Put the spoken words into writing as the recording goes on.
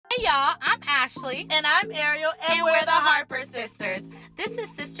y'all. I'm Ashley. And I'm Ariel, and we're the Harper Sisters. This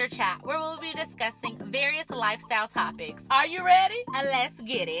is Sister Chat, where we'll be discussing various lifestyle topics. Are you ready? And let's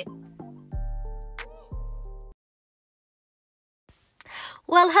get it.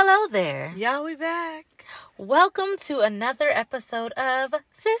 Well, hello there. Y'all, we back. Welcome to another episode of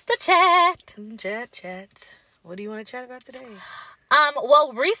Sister Chat. Chat. What do you want to chat about today?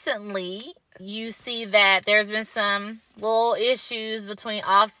 Well, recently, you see that there's been some little issues between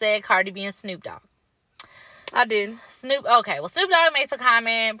Offset, Cardi B, and Snoop Dogg. I did. Snoop Dogg makes a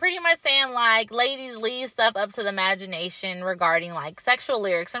comment pretty much saying, like, ladies, leave stuff up to the imagination regarding, like, sexual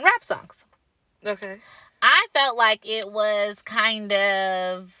lyrics and rap songs. Okay. I felt like it was kind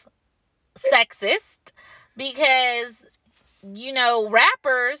of sexist because, you know,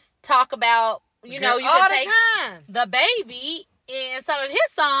 rappers talk about, you know, you all can take time. the baby in some of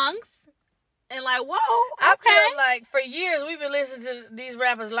his songs and like, whoa, I okay. feel like for years we've been listening to these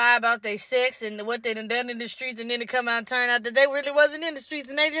rappers lie about their sex and what they done in the streets, and then they come out and turn out that they really wasn't in the streets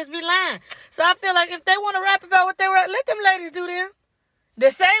and they just be lying. So I feel like if they want to rap about what they were, let them ladies do them.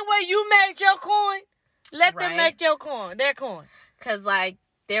 The same way you made your coin, let them make their coin. Because, like,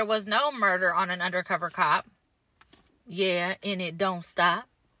 there was no murder on an undercover cop. Yeah, and it don't stop.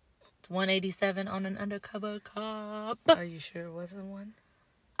 187 on an undercover cop. Are you sure it wasn't one?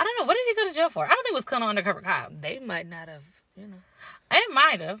 I don't know. What did he go to jail for? I don't think it was killing an undercover cop. They might not have, you know. It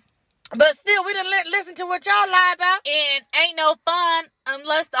might have. But still, we done listen to what y'all lie about. And ain't no fun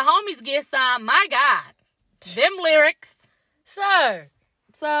unless the homies get some. My God. Them lyrics. Sir.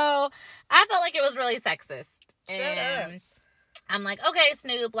 So, I felt like it was really sexist. Shut up. I'm like, okay,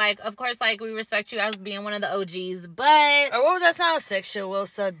 Snoop, like, of course, like, we respect you as being one of the OGs, but... Or what was that song? Sexual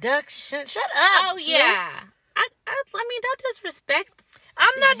seduction. Shut up, Oh, yeah. I mean, don't disrespect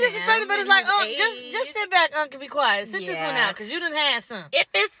I'm not disrespecting, but it's like, age. just sit back, Unc, and be quiet. Sit this one Yeah. out, because you done had some.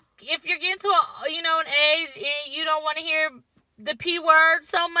 If you're getting to an age and you don't want to hear the P word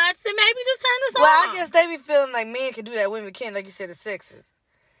so much, then maybe just turn this Well, on. I guess they be feeling like men can do that, women can't, like you said, it's sexist.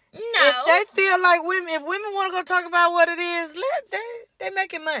 No. If they feel like if women want to go talk about what it is, they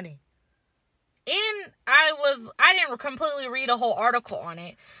making money. And I didn't completely read a whole article on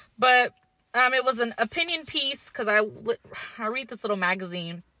it, but it was an opinion piece because I read this little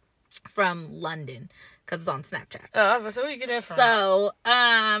magazine from London because it's on Snapchat. Oh, so where you get that from? So,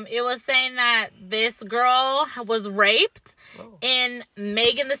 it was saying that this girl was raped, and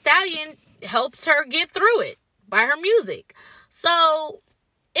Megan Thee Stallion helped her get through it by her music. So,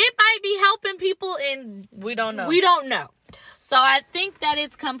 it might be helping people, and we don't know. We don't know. So, I think that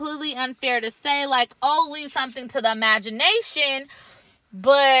it's completely unfair to say, like, oh, leave something to the imagination,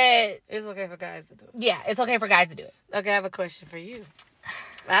 but... It's okay for guys to do it. Yeah, it's okay for guys to do it. Okay, I have a question for you.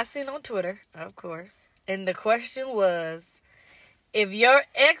 I seen on Twitter, of course, and the question was, if your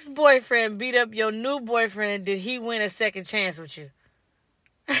ex-boyfriend beat up your new boyfriend, did he win a second chance with you?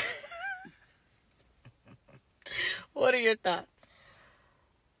 What are your thoughts?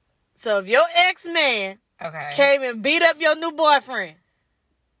 So if your ex-man came and beat up your new boyfriend,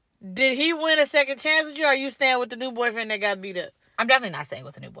 did he win a second chance with you, or are you staying with the new boyfriend that got beat up? I'm definitely not staying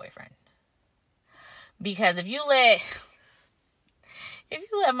with a new boyfriend. Because if you let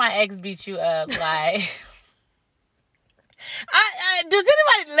my ex beat you up, like... Does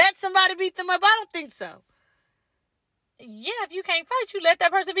anybody let somebody beat them up? I don't think so. Yeah, if you can't fight, you let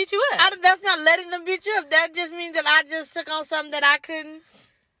that person beat you up. That's not letting them beat you up. That just means that I just took on something that I couldn't.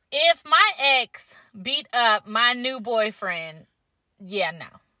 If my ex beat up my new boyfriend, yeah, no.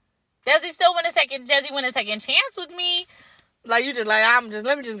 Does he win a second chance with me? Like, you just like,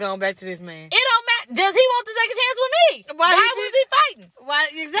 let me just go back to this man. It don't matter. Does he want the second chance with me? Why was he fighting? Why,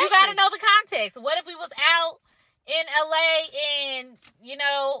 exactly. You gotta know the context. What if we was out in LA and, you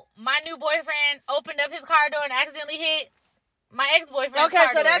know, my new boyfriend opened up his car door and accidentally hit my ex-boyfriend's car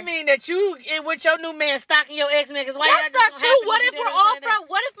door? So that means that you, with your new man, stalking your ex-man, because why that's not true. What if we're all from,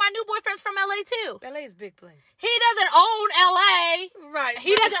 what if my new boyfriend's from LA too? LA is a big place. He doesn't own LA. Right.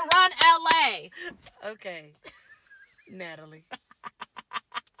 He doesn't run LA. Okay. Natalie.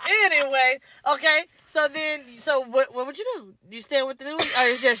 Anyway, okay. So what would you do? You stay with the new one? Or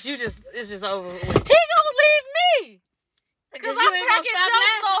it's just over with? He gonna leave me. Because I'm ain't cracking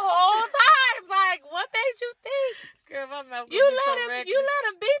jokes the whole time. Like, what made you think? Girl, my mouth You let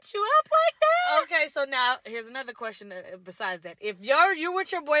him beat you up like that? Okay, so now here's another question besides that. If you're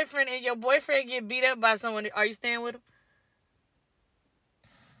with your boyfriend and your boyfriend get beat up by someone, are you staying with him?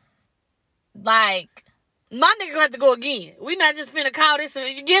 Like, my nigga gonna have to go again. We not just finna call this. So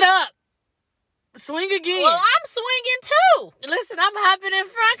you get up, swing again. Well, I'm swinging too. Listen, I'm hopping in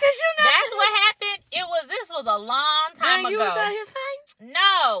front because you know. That's what happened. This was a long time ago. You was out here fighting?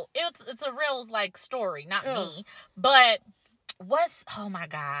 No, it's a real like story, not me. But oh my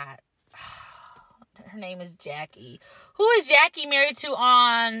God. Her name is Jackie. Who is Jackie married to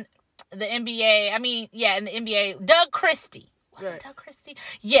on the NBA? I mean, yeah, in the NBA, Doug Christie. Was it Doug Christie?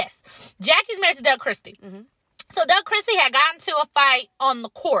 Yes. Jackie's married to Doug Christie. Mm-hmm. So Doug Christie had gotten into a fight on the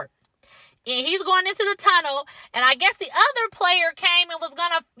court. And he's going into the tunnel. And I guess the other player came and was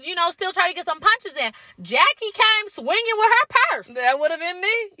going to, still try to get some punches in. Jackie came swinging with her purse. That would have been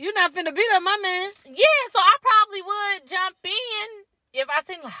me. You're not finna beat up my man. Yeah, so I probably would jump in if I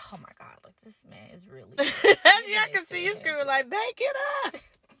seen like, oh my God, look, this man is really. Yeah, I can see you screaming like, back it up.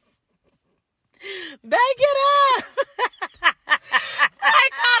 Back it up. I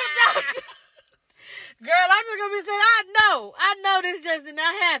called a doctor. Girl, I'm just going to be saying, I know this just did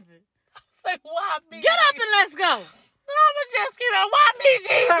not happen. Say, why me? Get up and let's go. No, I'm just screaming, why me,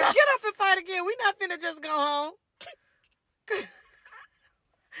 Jesus? Get up and fight again. We not finna just go home.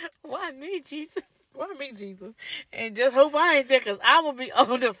 Why me, Jesus? Why me, Jesus? And just hope I ain't there, because I will be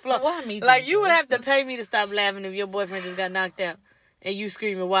on the floor. Why me, Jesus? Like, you would have to pay me to stop laughing if your boyfriend just got knocked out and you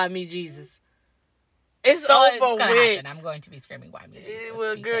screaming, why me, Jesus? It's so over with. I'm going to be screaming, why me, Jesus?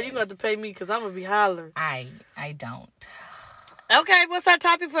 Well, girl, you're going to have to pay me because I'm going to be hollering. I don't. Okay, what's our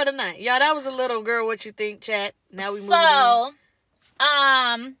topic for tonight? Y'all, that was a little girl, what you think, chat. Now we move on.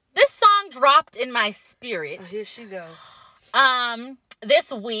 This song dropped in my spirit. Oh, here she go.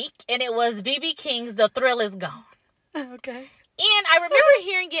 This week, and it was BB King's The Thrill Is Gone. Okay. And I remember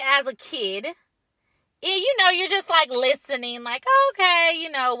hearing it as a kid. And, you're just, like, listening, like, okay,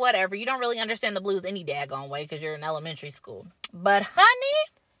 whatever. You don't really understand the blues any daggone way because you're in elementary school. But,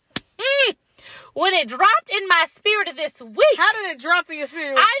 honey, when it dropped in my spirit this week. How did it drop in your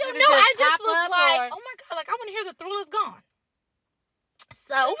spirit? I don't know. I just was like, oh, my God, like, I want to hear The Thrill Is Gone.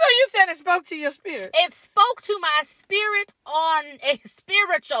 So you said it spoke to your spirit. It spoke to my spirit on a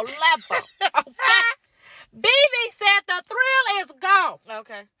spiritual level. Okay? BB said the thrill is gone.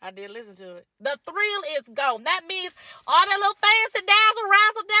 Okay, I did listen to it. The thrill is gone. That means all that little fancy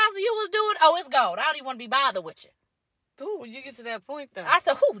razzle dazzle you was doing, it's gone. I don't even want to be bothered with you. Ooh, when you get to that point, though. I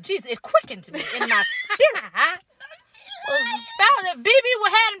said, jeez, it quickened me in my spirit. Found that BB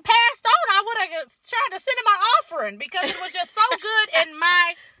hadn't passed on, I would have tried to send him an offering because it was just so good in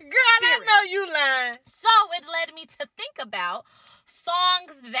my Girl, spirit. I know you lying. So it led me to think about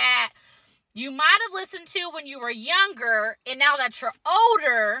songs that you might have listened to when you were younger, and now that you're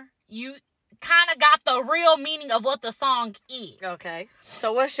older, you kind of got the real meaning of what the song is. Okay.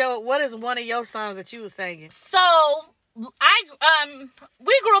 So what is one of your songs that you were singing? So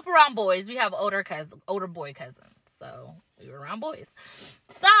we grew up around boys. We have older boy cousins. So we were around boys.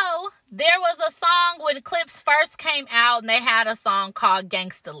 So there was a song when Clips first came out, and they had a song called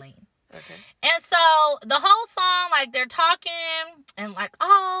Gangsta Lean. Okay. And so the whole song, like, they're talking and like,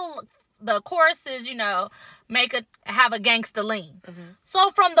 the chorus is, have a gangsta lean. Mm-hmm. So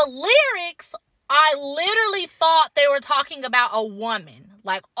from the lyrics, I literally thought they were talking about a woman.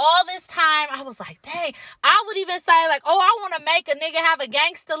 Like, all this time, I was like, dang, I would even say, like, I want to make a nigga have a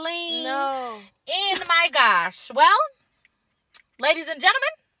gangsta lean. No. And my gosh. Well, ladies and gentlemen,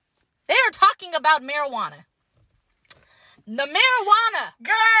 they are talking about marijuana. The marijuana.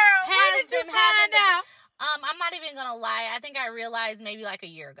 Girl, when did you find out? I'm not even going to lie. I think I realized maybe like a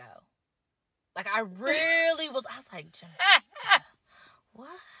year ago. Like, I really was like, what?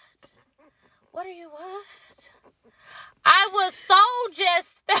 What are you, what? I was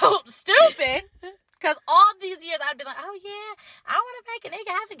just felt stupid. Because all these years, I'd be like, oh, yeah, I want to make a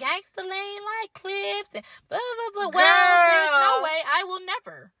nigga have a gangster lean like Clips and blah, blah, blah. Girl. Well, there's no way I will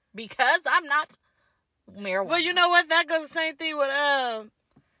never. Because I'm not marijuana. Well, you know what? That goes the same thing with, I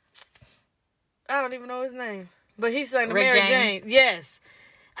don't even know his name. But he sang the Rick Mary James. Jane. Yes.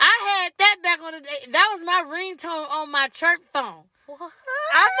 I had that back on the day. That was my ringtone on my church phone. What?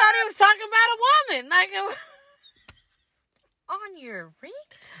 I thought he was talking about a woman. Like, on your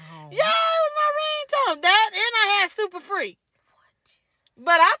ringtone? Yeah, it was my ringtone. That, and I had Super Freak.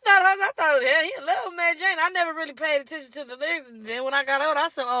 But I thought, yeah, he loved Mary Jane. I never really paid attention to the lyrics. Then when I got older, I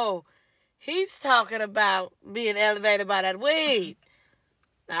said, he's talking about being elevated by that weed.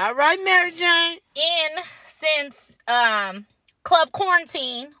 All right, Mary Jane. And since Club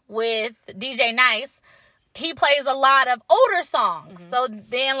Quarantine with DJ Nice, he plays a lot of older songs. Mm-hmm. So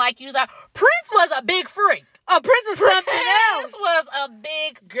then, like you said, Prince was a big freak. Oh, Prince was something else. Prince was a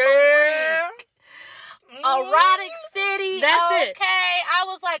big girl. Freak. Erotic City. That's it. Okay. I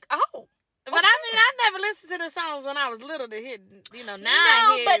was like, oh. But I mean, I never listened to the songs when I was little to hear, now no,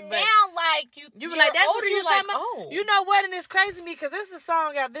 I hear but it. Now, like, you were like, that's older, what you were like, talking about? You know what? And it's crazy to me because this is a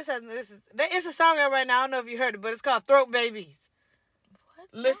song out, it's a song out right now. I don't know if you heard it, but it's called Throat Babies.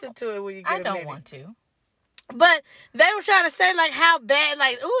 Listen to it when you get I don't want to. But they were trying to say, like, how bad,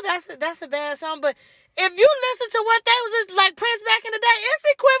 like, ooh, that's a bad song. But if you listen to what they was like Prince back in the day, it's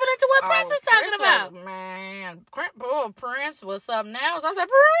equivalent to what Prince is talking about. Man, Prince was something else. I was like,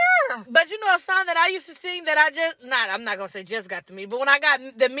 but you know a song that I used to sing that I'm not going to say just got to me, but when I got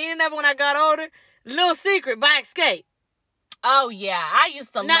the meaning of it when I got older, Little Secret by Escape. Oh, yeah. I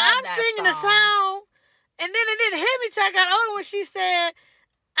used to love that Now, I'm singing the song, and then it didn't hit me till I got older when she said,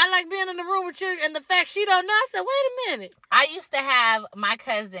 I like being in the room with you, and the fact she don't know, I said, wait a minute. I used to have my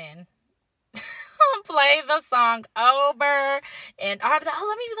cousin play the song over, and I was like, oh,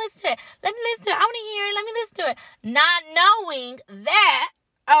 let me listen to it. Let me listen to it. I want to hear it. Let me listen to it. Not knowing that,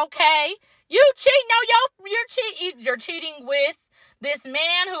 okay, you cheat. No, you're cheating with this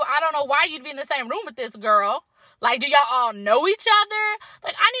man who I don't know why you'd be in the same room with this girl. Like, do y'all all know each other?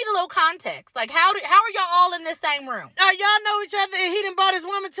 Like, I need a little context. Like, how are y'all all in the same room? Y'all know each other, and he done brought his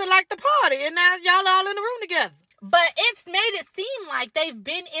woman to, like, the party, and now y'all all in the room together. But it's made it seem like they've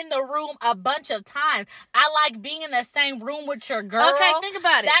been in the room a bunch of times. I like being in the same room with your girl. Okay, think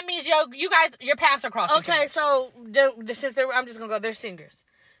about it. That means you guys, your paths are crossing. Okay, so, since I'm just going to go, they're singers.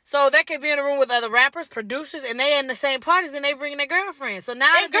 So they could be in a room with other rappers, producers, and they in the same parties, and they bringing their girlfriends. So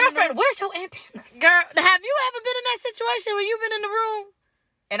now, hey, girlfriend, where's your antennas? Girl, have you ever been in that situation where you've been in the room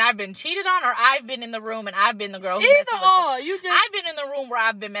and I've been cheated on, or I've been in the room and I've been the girl who either or? I've been in the room where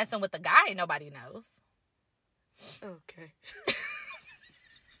I've been messing with the guy and nobody knows. Okay.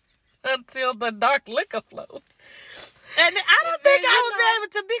 Until the dark liquor flows. And I don't think I would be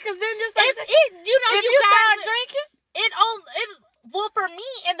able to, because then just like if you start drinking, well, for me,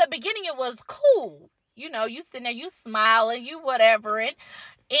 in the beginning, it was cool. You know, you sitting there, you smiling, you whatever it.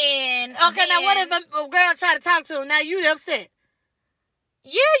 And okay, now what if a girl try to talk to him? Now you upset.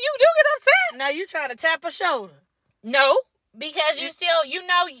 Yeah, you do get upset. Now you try to tap her shoulder. No, because you still, you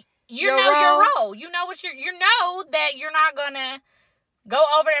know your role. You know you know that you're not gonna go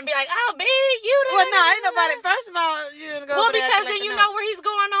over and be like, oh, B, you done. Well, no, ain't nobody. First of all, you didn't go. Well, because then you know where he's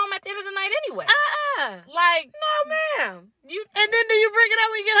going home at the end of the night anyway. Like, no, ma'am. And then do you bring it up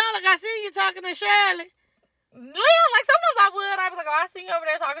when you get home? Like, I see you talking to Shirley. Yeah, like sometimes I would. I was like, oh, I see you over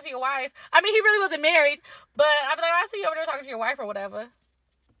there talking to your wife. I mean, he really wasn't married, but I'd be like, oh, I see you over there talking to your wife or whatever.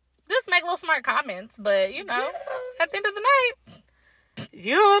 Just make little smart comments, but you know, at the end of the night.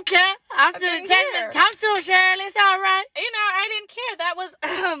 You don't care. I'm just talk to her, Shirley. It's all right. You know, I didn't care. That was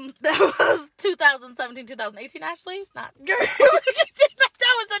 2017, 2018, actually. Not girl.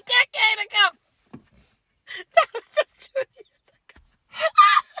 That was a decade ago. That was just 2 years ago.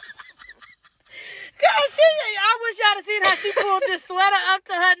 Girl, I wish y'all had seen how she pulled this sweater up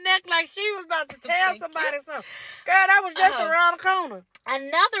to her neck like she was about to tell somebody something. Girl, that was just around the corner.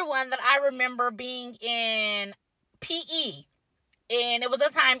 Another one that I remember being in PE. And it was a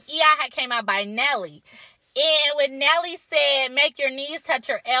time E.I. had came out by Nelly. And when Nelly said, make your knees touch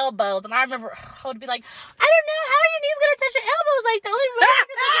your elbows. And I remember, I would be like, I don't know, how are your knees going to touch your elbows? Like, the only way you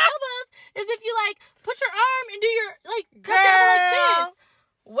can touch your elbows is if you, like, put your arm and do your, like, touch your elbow like this.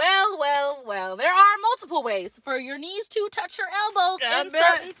 Well. There are multiple ways for your knees to touch your elbows in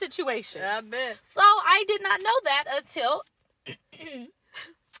certain situations. I bet. So I did not know that until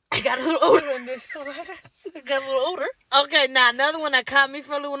I got a little older in this sweater. I got a little older. Okay, now another one that caught me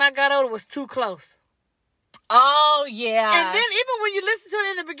for a little when I got older was Too Close. Oh, yeah. And then even when you listen to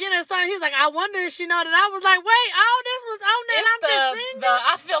it in the beginning of the song, he was like, I wonder if she know that. I was like, wait, all this was on there and I'm just singing?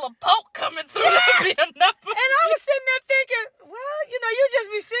 I feel a poke coming through. That'd be enough. And I was sitting there thinking, well, you know, you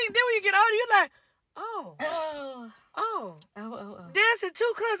just be singing. Then when you get older, you're like, dancing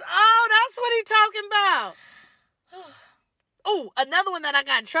too close. Oh, that's what he talking about. Oh, another one that I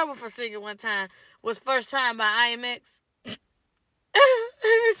got in trouble for singing one time was First Time by IMX. He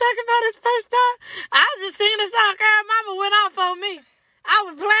was talking about his first time. I was just singing the song. Girl, mama went off on me. I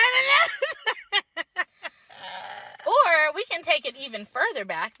was planning it. Or we can take it even further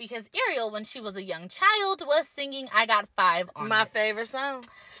back because Ariel, when she was a young child, was singing I Got 5 on My favorite song.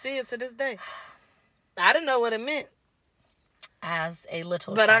 Still to this day. I didn't know what it meant. As a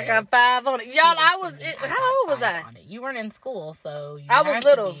little but child. I got 5 on it. Y'all, how old was I? You weren't in school, so I was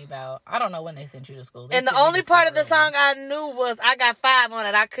little. I don't know when they sent you to school. And the only part of the song I knew was I got 5 on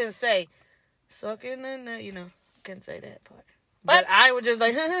it. I couldn't say, sucking in the, you know, couldn't say that part. But I was just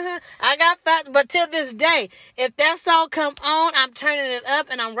like, I got 5. But till this day, if that song come on, I'm turning it up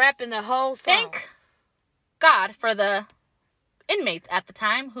and I'm rapping the whole song. Thank God for the inmates at the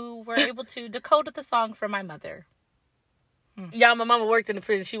time who were able to decode the song for my mother. Y'all, my mama worked in the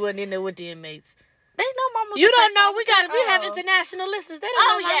prison. She wasn't in there with the inmates. They know mama. You don't know. We have international listeners. They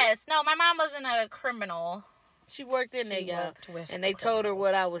don't know. Yes. No, my mom wasn't a criminal. She worked in there, She y'all. worked with And they the told her what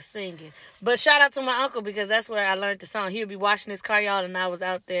I criminals. was singing. But shout out to my uncle because that's where I learned the song. He would be washing his car, y'all, and I was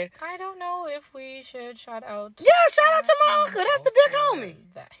out there. I don't know if we should shout out. Yeah, shout out to my uncle. That's the big homie.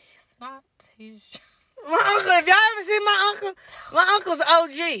 That he's not. He's My uncle, if y'all ever seen my uncle's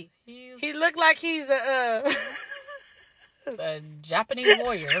OG. he's He looked like he's a Japanese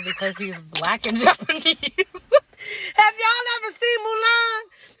warrior because he's black and Japanese. Have y'all ever seen Mulan?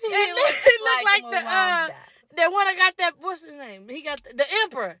 He looks like Mulan the dad. that one that got that, what's his name? He got the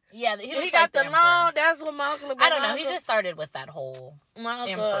Emperor. Yeah, he looks He got like the Emperor. long, that's what my uncle looked I like. don't know. My He uncle- just started with that whole my uncle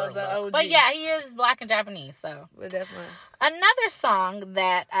Emperor is a look. OG. But yeah, he is black and Japanese. So But that's mine. another song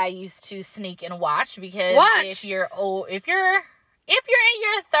that I used to sneak and watch because Watch? if you're old, if you're in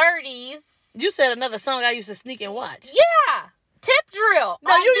your 30s, You said another song I used to sneak and watch. yeah, Tip Drill.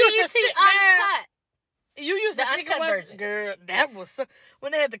 No, on you used to BET sneak- Uncut. You used to The sneak and uncut watch. version. Girl, that was so,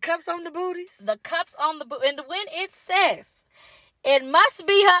 when they had the cups on the booties. The cups on the boot, and when it says it must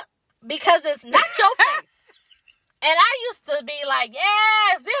be her because it's not your face. And I used to be like,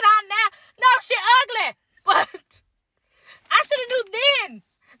 yes, did I now? No, she ugly. But I should have knew then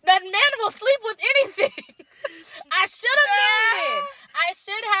that men will sleep with anything. I should have known then. I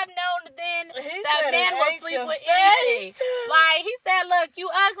should have known then He that said men it will ain't sleep your with face. anything. Like, he said, look, you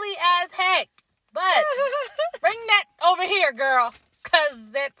ugly as heck. But bring that over here, girl, because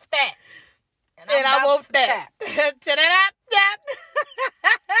that's fat. And I'm I about want to that. tap.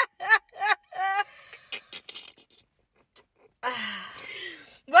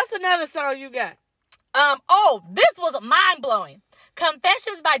 What's another song you got? Oh, this was mind blowing.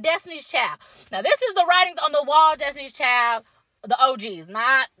 Confessions by Destiny's Child. Now, this is the writings on the wall, Destiny's Child, the OGs,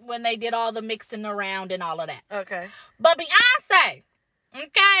 not when they did all the mixing around and all of that. Okay. But Beyonce,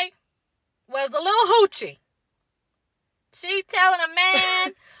 okay, was a little hoochie. She telling a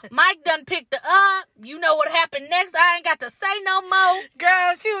man, Mike done picked her up. You know what happened next. I ain't got to say no more.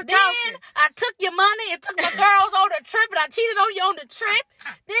 Girl, she was Then talking. I took your money and took my girls on the trip, and I cheated on you on the trip.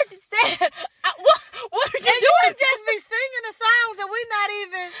 Then she said, what are you And you doing? would just be singing the songs that we not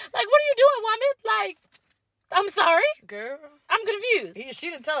even. Like, what are you doing, woman? Like, I'm sorry. Girl. I'm confused.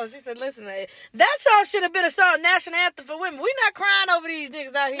 She didn't tell us. She said, listen, that song should have been a song, national anthem for women. We not crying over these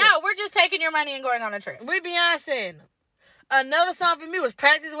niggas out here. No, we're just taking your money and going on a trip. We Beyonce. Another song for me was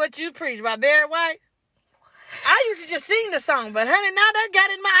Practice What You Preach by Barry White. I used to just sing the song, but honey, now that got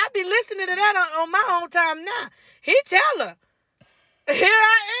in my, I be listening to that on my own time now. He tell her, here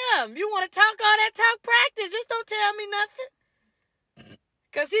I am. You want to talk all that talk practice? Just don't tell me nothing.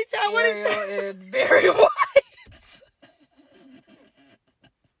 Because he tell what he said. Ariel is very white.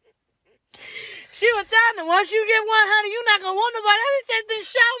 She was telling him, once you get 100, you're not going to want nobody else. He said, then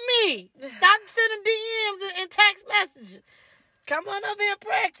show me. Stop sending DMs and text messages. Come on over here and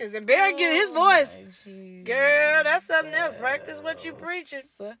practice. And Barry get his voice. Girl, that's something else. Practice what you preaching.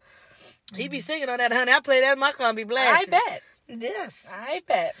 He be singing on that, honey. I play that in my car and be I blasting. bet. Yes. I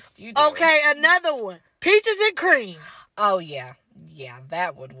bet. You do. Okay, another one. Peaches and Cream. Oh, yeah. Yeah,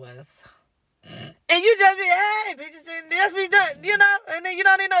 that one was. And you just be, hey, Peaches and this be done, you know? And then you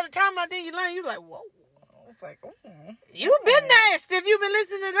don't even know the time I think you learn. You like, whoa. I was like, You been nasty if you been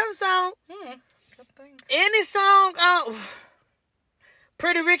listening to them songs. good thing. Any song,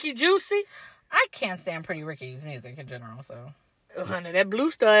 Pretty Ricky Juicy. I can't stand Pretty Ricky's music in general, so. Oh, honey, that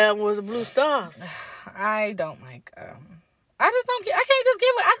Blue Star album was a Blue Stars. I don't like, I just don't get, I can't just get,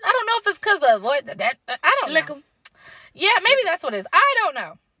 I don't know if it's because of what, that, I don't Slick know. 'em. Yeah, maybe that's what it is. I don't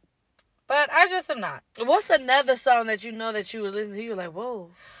know. But I just am not. What's another song that you know that you was listening to? You were like, whoa.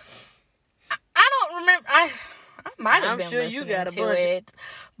 I don't remember. I might have I'm been sure listening you got a to bunch. it.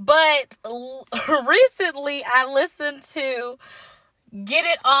 But recently I listened to Get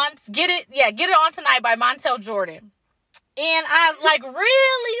It On Tonight by Montel Jordan. And I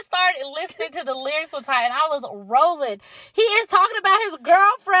really started listening to the lyrics one time, and I was rolling. He is talking about his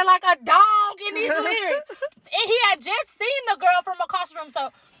girlfriend like a dog in these lyrics. And he had just seen the girl from across the room, so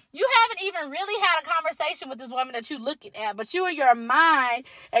you haven't even really had a conversation with this woman that you looking at, but you in your mind,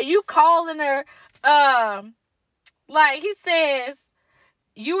 and you calling her, like he says,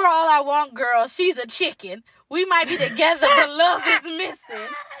 you are all I want, girl. She's a chicken. We might be together, but love is missing.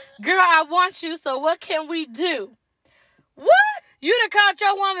 Girl, I want you, so what can we do? What? You done called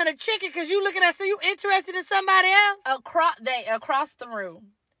your woman a chicken because you looking at, so you interested in somebody else? Across the room.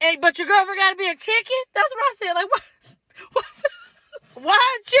 But your girlfriend got to be a chicken? That's what I said. Like, what's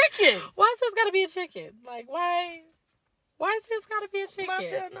Why a chicken? why's this got to be a chicken? Like, why is this got to be a chicken?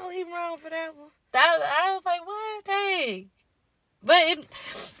 Montel, no, he wrong for that one. I was like, what? Dang. But it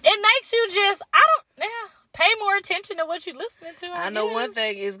makes you just, pay more attention to what you're listening to. I know one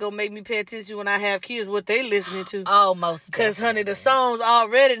thing is going to make me pay attention when I have kids, what they listening to. Oh, most Because, honey, definitely. the songs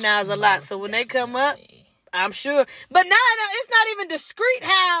already now is a lot. So when they come up, I'm sure. But now it's not even discreet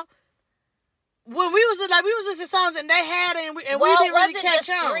how when we was listening to songs and they had it and we didn't really catch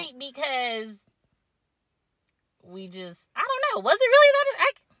on. Discreet because we just, I don't know. Was it really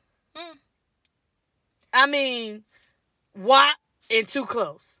that? I mean, WAP and Too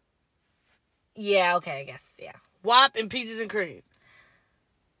Close. Yeah, okay, I guess, yeah. WAP and Peaches and Cream.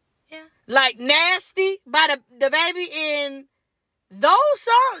 Yeah. Like Nasty by the Baby in those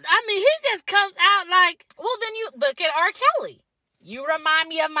songs. I mean, he just comes out like. Well, then you look at R. Kelly. You remind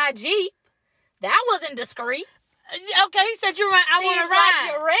me of my Jeep. That wasn't discreet. Okay, he said you're right. I want to Seems ride.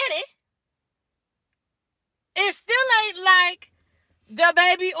 like you're ready. It still ain't like the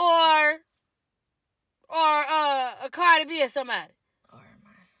Baby or a Cardi B or somebody.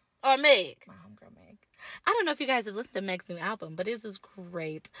 Or Meg. My homegirl Meg. I don't know if you guys have listened to Meg's new album, but it is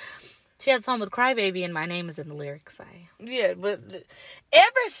great. She has a song with Crybaby and My Name is in the lyrics. Yeah, but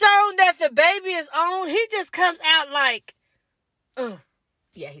every song that the Baby is on, he just comes out like,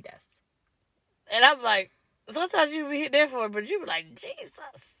 Yeah, he does. And I'm like, sometimes you be there for it, but you be like, Jesus.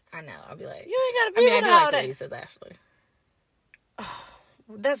 I know. I'll be like, You ain't got to be I with do all like the that. way he says Ashley.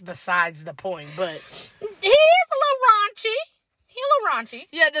 That's besides the point, but. He is a little raunchy.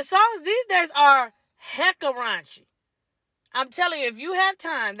 Yeah, the songs these days are hecka raunchy. I'm telling you, if you have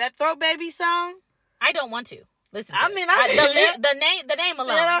time, that Throat Baby song. I don't want to listen to I it. mean, the name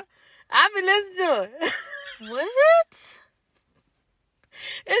alone. You know, I've been listening to it. What?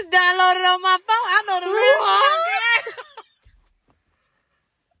 It's downloaded on my phone. I know the lyrics.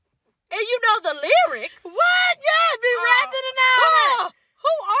 And you know the lyrics. What? Yeah, be rapping and all that.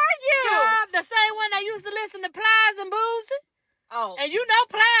 Who are you? Girl, the same one that used to listen to Plies and Boozy. Oh. And you know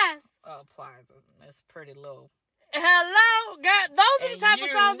Plies. Oh, Plies. That's pretty low. Hello? Girl, those are the type of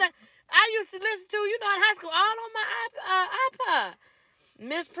you- songs that I used to listen to, in high school, all on my iPod.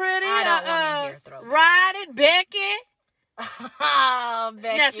 Miss Pretty, I don't wanna hear Throat Baby. Ride It, Becky. Oh,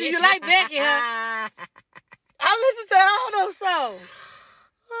 Becky. Now, see, you like Becky, huh? I listen to all those songs.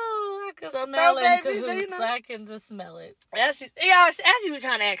 Oh, I can So smell Throat it in Baby, do you cahoots. know? I can just smell it. Actually, be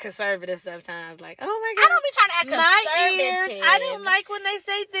trying to act conservative sometimes. Like, oh my I God. don't be trying to act My conservative. ears, I don't like when they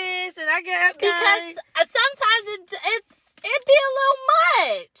say this, and I get okay. Because sometimes it'd be a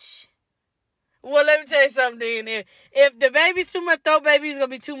little much. Well, let me tell you something. If the Baby's too much, Throat Baby is gonna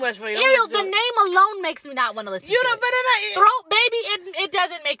be too much for you. Ariel, the name alone makes me not want to listen You to know, it. but it Throat Baby, it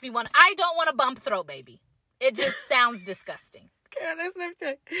doesn't make me want. I don't want to bump Throat Baby. It just sounds disgusting. God, let me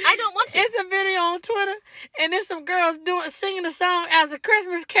tell you. I don't want to. It's a video on Twitter, and there's some girls singing the song as a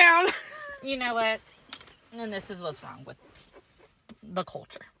Christmas carol. You know what? And this is what's wrong with the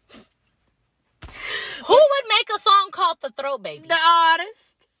culture. Who would make a song called The Throat Baby? The artist.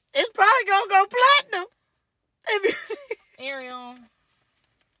 It's probably gonna go platinum. Ariel.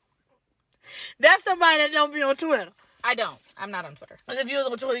 That's somebody that don't be on Twitter. I don't. I'm not on Twitter. If you was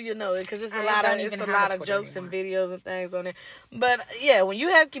on Twitter, you know it because it's a I lot don't of even it's a have lot a of Twitter jokes and anymore. videos and things on there. But yeah, when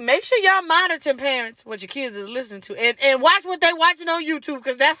you make sure y'all monitor parents what your kids is listening to and watch what they watching on YouTube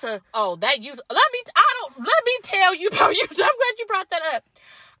because that's a Let me tell you about YouTube. I'm glad you brought that up.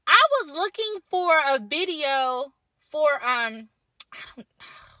 I was looking for a video for I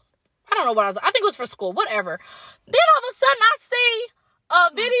don't know what I think it was for school, whatever. Then all of a sudden I see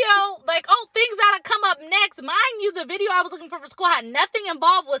a video like, things that'll come up next. Mind you, the video I was looking for school had nothing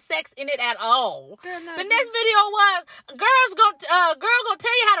involved with sex in it at all. The next video was girl gonna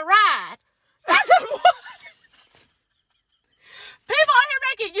tell you how to ride. I said, what? People out here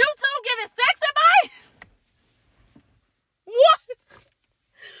making YouTube giving sex advice? What?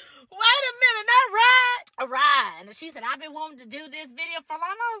 wait a minute, not ride. A ride. And she said, I've been wanting to do this video for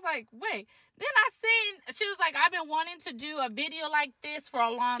long. I was like, wait. Then I seen, she was like, I've been wanting to do a video like this for a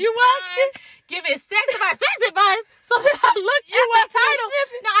long time. You watched it? Giving sex advice. So then I looked You at watched the the title.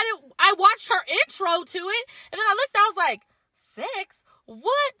 snippet? No, I didn't. I watched her intro to it. And then I looked, I was like, sex?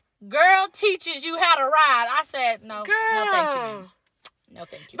 What girl teaches you how to ride? I said, no. Girl. No, thank you, ma'am. No,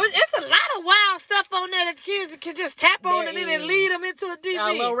 thank you. But it's a lot of wild stuff on there that kids can just tap on There and then is. lead them into a deep a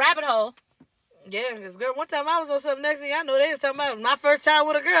little rabbit hole. Yeah, because girl, one time I was on something, next thing I know, they was talking about my first time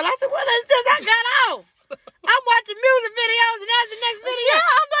with a girl. I said, what is this? I got off. I'm watching music videos and that's the next video.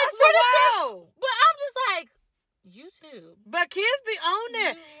 Yeah, I'm like, I said, what is this? whoa. But I'm just like, YouTube. But kids be on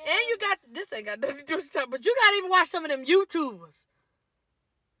there. Yeah. And you got, this ain't got nothing to do with stuff, but you got to even watch some of them YouTubers.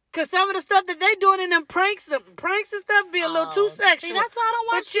 Because some of the stuff that they doing in them pranks and stuff be a little too sexual. See, that's why I don't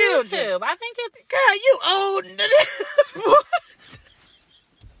watch for children. YouTube. I think it's... Girl, you old. What?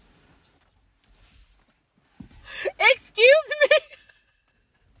 Excuse me?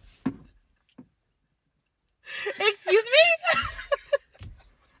 Excuse me?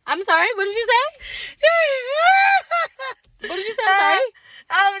 I'm sorry, what did you say? What did you say? I'm sorry.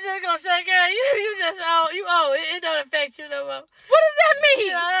 I was just gonna say, girl, you just old. It don't affect you no more. What does that mean?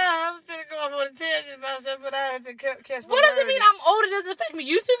 Yeah, I'm finna go off on a tangent about something, but I had to catch my What does it mean I'm old? It doesn't affect me?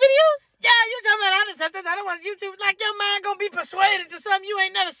 YouTube videos? Yeah, you talking about other stuff. I don't watch YouTube. Like, your mind gonna be persuaded to something you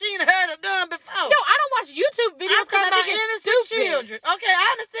ain't never seen, heard, or done before. No, I don't watch YouTube videos because I think it's stupid. Children. Okay, I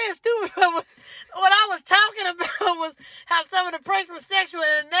understand stupid, but what I was talking about was how some of the pranks were sexual,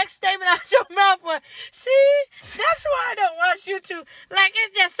 and the next statement out your mouth was, see, that's why I don't watch YouTube. Like,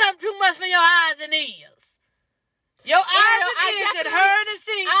 it's just something too much for your eyes and ears. Your eyes and ears that heard and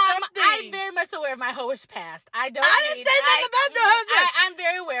seen something. I'm very much aware of my hoish past. I didn't say nothing about the husband. I'm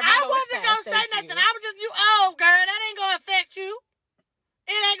very aware of my hoish past. I wasn't going to say nothing. I was just, you old, girl. That ain't going to affect you.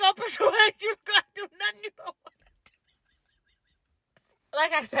 It ain't going to persuade you to do nothing you don't want to do.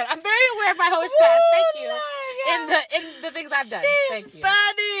 Like I said, I'm very aware of my hoish past. Thank you. In the things I've done. Thank you.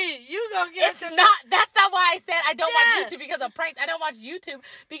 Buddy, you gonna get that's not why I said I don't watch YouTube because of pranks. I don't watch YouTube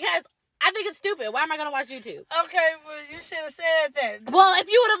because I think it's stupid. Why am I going to watch YouTube? Okay, well, you should have said that. Well, if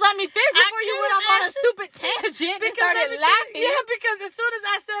you would have let me finish before you went off on a stupid tangent and started laughing. Yeah, because as soon as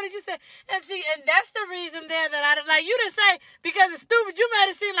I said it, you said, and that's the reason there that I, like, you didn't say because it's stupid. You made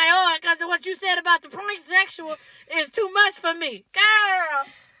it seem like, because of what you said about the prank sexual is too much for me. Girl.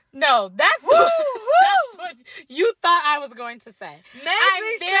 No, that's what you thought I was going to say. Maybe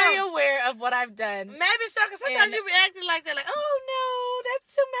I'm very aware of what I've done. Maybe so, because sometimes you be acting like that, like, oh no,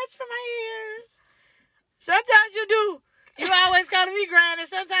 that's too much for my ears. Sometimes you do. You always calling me grinding.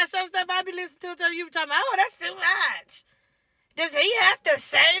 Sometimes some stuff I be listening to, you be talking about, oh, that's too much. Does he have to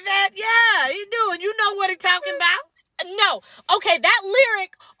say that? Yeah, he do, and you know what he's talking about. No. Okay, that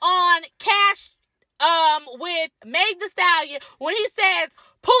lyric on Cash with Meg Thee Stallion, when he says,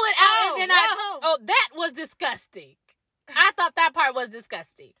 pull it out, and then that was disgusting. I thought that part was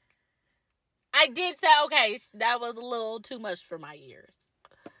disgusting. I did say, okay, that was a little too much for my ears.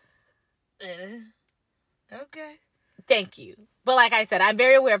 Okay. Thank you. But like I said, I'm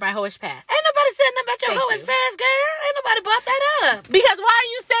very aware of my hoish past. Ain't nobody said nothing about your hoish past, girl. Ain't nobody brought that up. Because why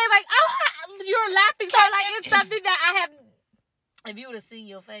are you saying, like, oh, you're laughing so like it's something that I have... If you would have seen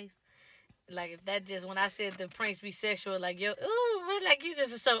your face. Like, if that just, when I said the pranks be sexual, like, like, you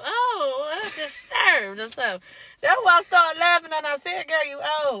just were so, disturbed or something. That's why I started laughing and I said, girl, you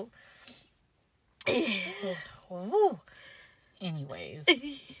old. Anyways.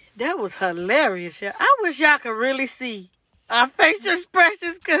 That was hilarious, y'all. I wish y'all could really see our facial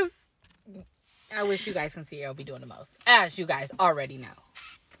expressions, because I wish you guys can see I'll be doing the most. As you guys already know.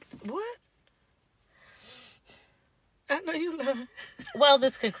 What? I know you love it. Well,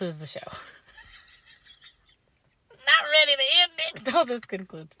 this concludes the show. Not ready to end it. No, this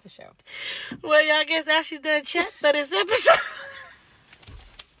concludes the show. Well, y'all, I guess now she's done chat for this episode.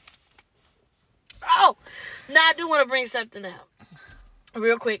 Oh, now I do want to bring something out.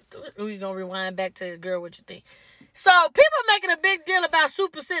 Real quick, we're going to rewind back to girl, what you think. So, people are making a big deal about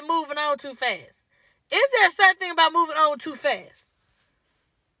Super Sit moving on too fast. Is there a certain thing about moving on too fast?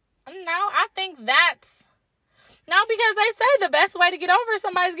 No, I think that's... No, because they say the best way to get over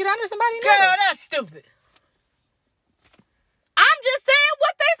somebody is get under somebody new. Girl, that's stupid. I'm just saying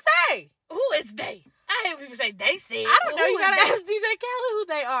what they say. Who is they? I hear people say they said. I don't know. You gotta ask DJ Khaled who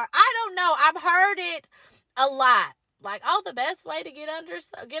they are. I don't know. I've heard it a lot. Like, oh, the best way to get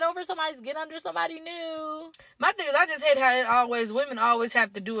over somebody is get under somebody new. My thing is, I just hate how women always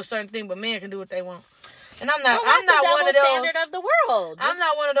have to do a certain thing, but men can do what they want. And I'm not one of those. Standard of the world. I'm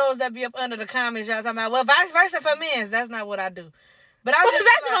not one of those that be up under the comments y'all talking about. Well, vice versa for men. That's not what I do. But what is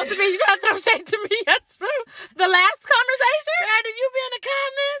that supposed to be? You trying to throw shade to me? That's true. The last conversation? God, do you be in the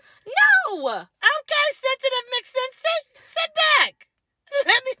comments? No. Okay, sensitive McSensi. Sit back.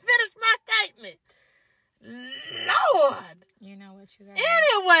 Let me finish my statement. Lord. You know what you got.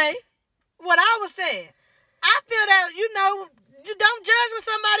 Anyway, what I was saying, I feel that, you don't judge what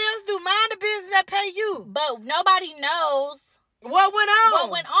somebody else do. Mind the business that pay you. But nobody knows what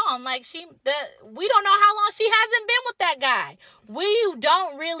went on. Like, we don't know how long she hasn't been with that guy. We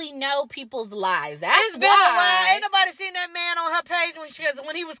don't really know people's lives. It's been a while. Ain't nobody seen that man on her page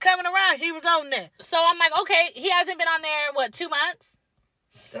when he was coming around. She was on there. So I'm like, okay, he hasn't been on there, 2 months?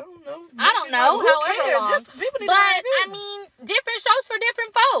 I don't know. However long. I mean, different shows for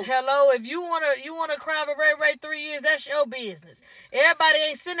different folks. Hello, if you wanna cry over Ray Ray 3 years, that's your business. Everybody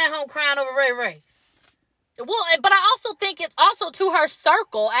ain't sitting at home crying over Ray Ray. Well, but I also think it's also to her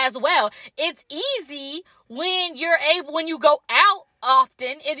circle as well. It's easy when you go out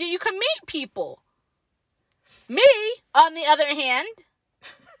often and you can meet people. Me, on the other hand,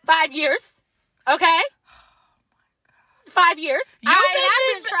 5 years. Okay? 5 years. I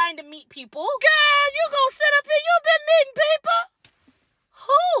have been trying to meet people. Girl, you gonna sit up here? You've been meeting people?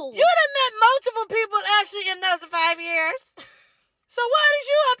 Who? You done met multiple people actually in those 5 years. So why did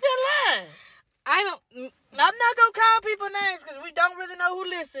you up here lying? I'm not gonna call people names because we don't really know who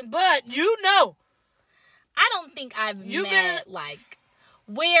listen, but you know. I don't think I've met, like,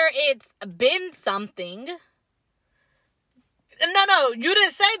 where it's been something. No, you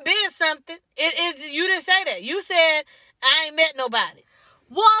didn't say been something. You didn't say that. You said, I ain't met nobody.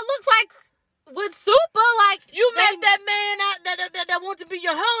 Well, it looks like with Super, like... You met that man out that wanted to be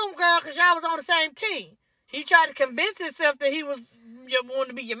your homegirl because y'all was on the same team. He tried to convince himself that he was wanted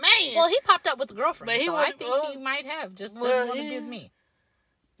to be your man. Well, he popped up with a girlfriend, but I think he might have just didn't want to be with me.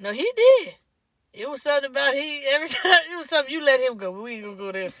 No, he did. It was something about every time it was something you let him go, but we ain't gonna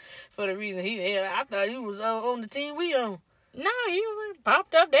go there for the reason I thought you was on the team we on. No, he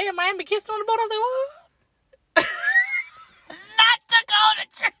popped up there in Miami, kissed on the boat. I was like, what? Not to go to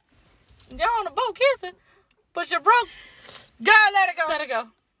church. You're on the boat kissing, but you're broke. Girl, let it go. Let it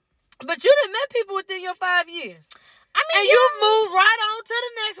go. But you done met people within your 5 years. I mean, and you moved right on to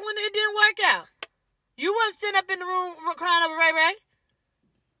the next one. It didn't work out. You wasn't sitting up in the room crying over Ray Ray.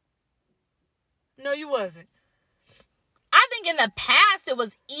 No, you wasn't. I think in the past it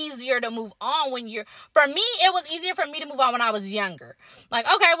was easier to move on for me, it was easier for me to move on when I was younger. Like,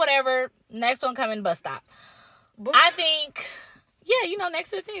 okay, whatever. Next one coming, bus stop. I think, yeah,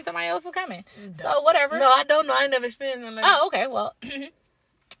 next 15, somebody else is coming. No. So, whatever. No, I don't know. I ain't never experienced nothing like that. Oh, okay. Well, then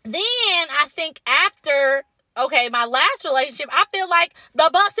I think after, my last relationship, I feel like the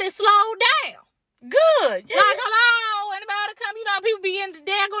bus is slowed down. Good. Yeah. Like, hello, anybody come? People be in the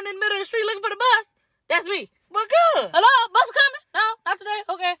daggone in the middle of the street looking for the bus. That's me. Well, good. Hello, bus coming? No, not today.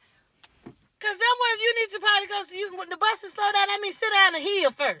 Okay. Because that one you need to probably go to when the bus is slowed down. That means sit down and heal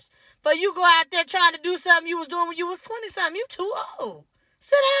first. But you go out there trying to do something you was doing when you was 20-something. You too old.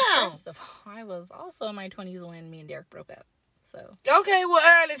 Sit down. First of all, I was also in my 20s when me and Derek broke up. So. Okay, well,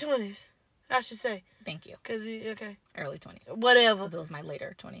 early 20s. I should say. Thank you. Okay. Early 20s. Whatever. Those my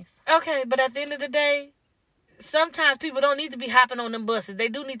later 20s. Okay, but at the end of the day, sometimes people don't need to be hopping on them buses. They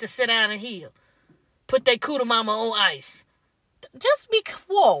do need to sit down and heal. Put their cooter mama on ice. Just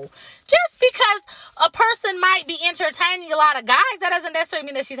because a person might be entertaining a lot of guys, that doesn't necessarily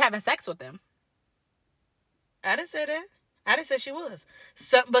mean that she's having sex with them. I didn't say that. I didn't say she was.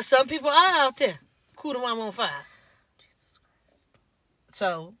 But some people are out there. Cooter mama on fire. Jesus Christ.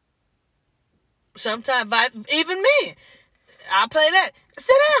 So, sometimes, even men, I'll play that.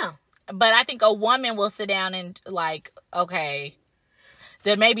 Sit down. But I think a woman will sit down and okay,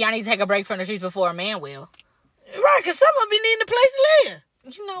 then maybe I need to take a break from the streets before a man will. Right, because someone be needing a place to live.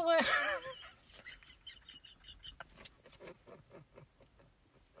 You know what?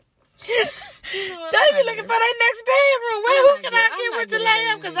 They be looking for their next bedroom. Who can I get with to lay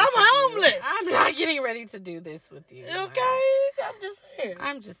up? Because I'm homeless. I'm not getting ready to do this with you. Okay? I'm just saying.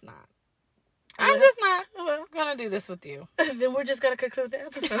 I'm just not. I'm just not going to do this with you. Then we're just going to conclude the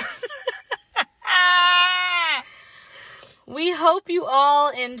episode. We hope you all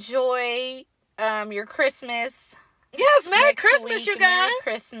enjoy your Christmas. Yes, Merry Christmas, you guys. Merry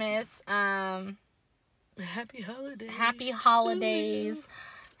Christmas. Happy holidays. Happy holidays.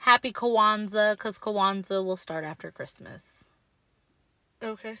 Happy Kwanzaa, because Kwanzaa will start after Christmas.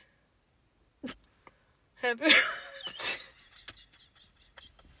 Okay. Happy.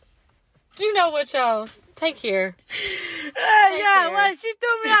 You know what, y'all? Take care. Well, she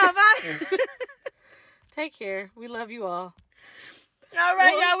threw me off. Take care. We love you all. All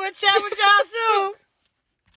right, y'all. We'll chat with y'all soon.